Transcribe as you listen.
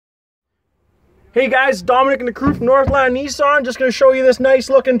Hey guys, Dominic and the crew from Northland Nissan. Just gonna show you this nice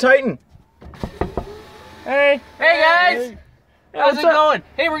looking Titan. Hey guys! Hey. How's it going?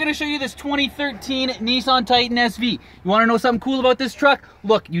 Hey, we're gonna show you this 2013 Nissan Titan SV. You wanna know something cool about this truck?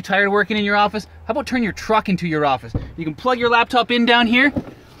 Look, you tired of working in your office? How about turn your truck into your office? You can plug your laptop in down here,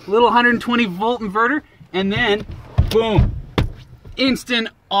 little 120 volt inverter, and then, boom, instant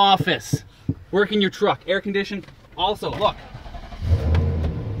office. Work in your truck, air conditioned. Also, look,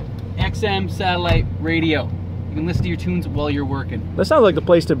 XM satellite radio. You can listen to your tunes while you're working. That sounds like the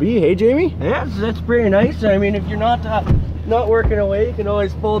place to be, hey Jamie? Yeah, that's pretty nice. I mean, if you're not working away, you can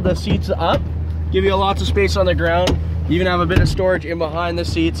always fold the seats up, give you lots of space on the ground. You even have a bit of storage in behind the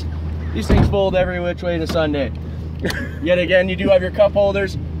seats. These things fold every which way to Sunday. Yet again, you do have your cup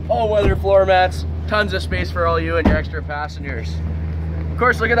holders, all-weather floor mats, tons of space for all you and your extra passengers. Of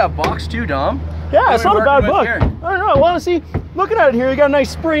course, look at that box too, Dom. Yeah, it's not a bad book. I don't know, I want to see, looking at it here, you got a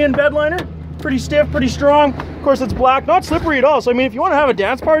nice spray-in bed liner. Pretty stiff, pretty strong. Of course, it's black, not slippery at all. So, I mean, if you want to have a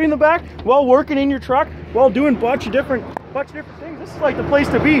dance party in the back while working in your truck, while doing bunch of different things, this is like the place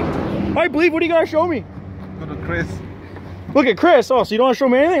to be. I believe, what do you got to show me? Go to Chris. Look at Chris. Oh, so you don't want to show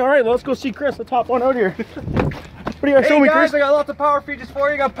me anything? All right, let's go see Chris. Let's hop on out here. What do you got to show me, Chris? I got lots of power features for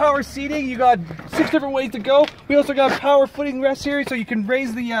you. You got power seating. You got 6 different ways to go. We also got power footing rest here, so you can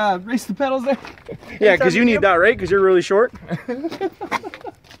raise the pedals there. Yeah, because you need that, right? Because you're really short.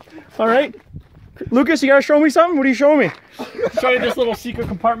 All right. Lucas, you gotta show me something? What are you showing me? Show you this little secret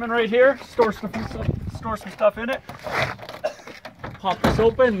compartment right here. Store some stuff in it. Pop this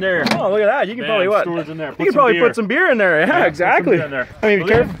open there. Oh, look at that. You can probably what? Storage in there. You can probably put some beer in there. Yeah, exactly. In there. I mean, be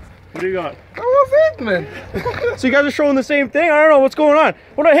careful. What do you got? Oh, it, man. So you guys are showing the same thing? I don't know what's going on.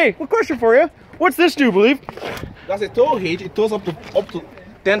 Hey, what question for you? What's this do, believe? That's a tow hitch. It tows up to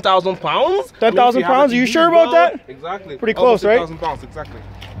 10,000 pounds. 10,000 pounds? Are you sure about that? Exactly. Pretty close, right? 10,000 pounds, exactly.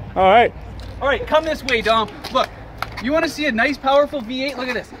 All right. All right, come this way, Dom. Look, you want to see a nice, powerful V8? Look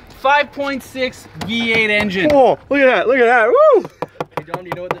at this, 5.6 V8 engine. Oh, look at that! Look at that! Woo! Hey, Dom, do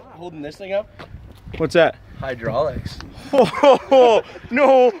you know what's holding this thing up? What's that? Hydraulics. Oh,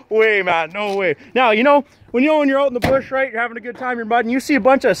 no way, man! No way. Now you know when you're out in the bush, right? You're having a good time, you're mudding. You see a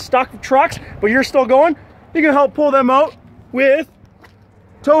bunch of stuck trucks, but you're still going. You can help pull them out with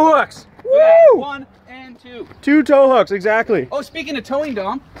tow hooks. Woo! 1 and 2. 2 tow hooks, exactly. Oh, speaking of towing,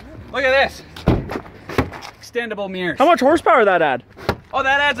 Dom, look at this. Extendable mirrors. How much horsepower that add? Oh,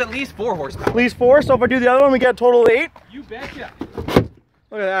 that adds at least 4 horsepower. At least 4. So if I do the other one, we get a total of 8. You betcha.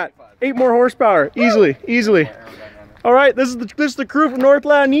 Look at that. 8 more horsepower, easily. All right, this is the crew from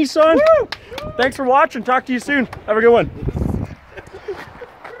Northland Nissan. Woo! Thanks for watching. Talk to you soon. Have a good one.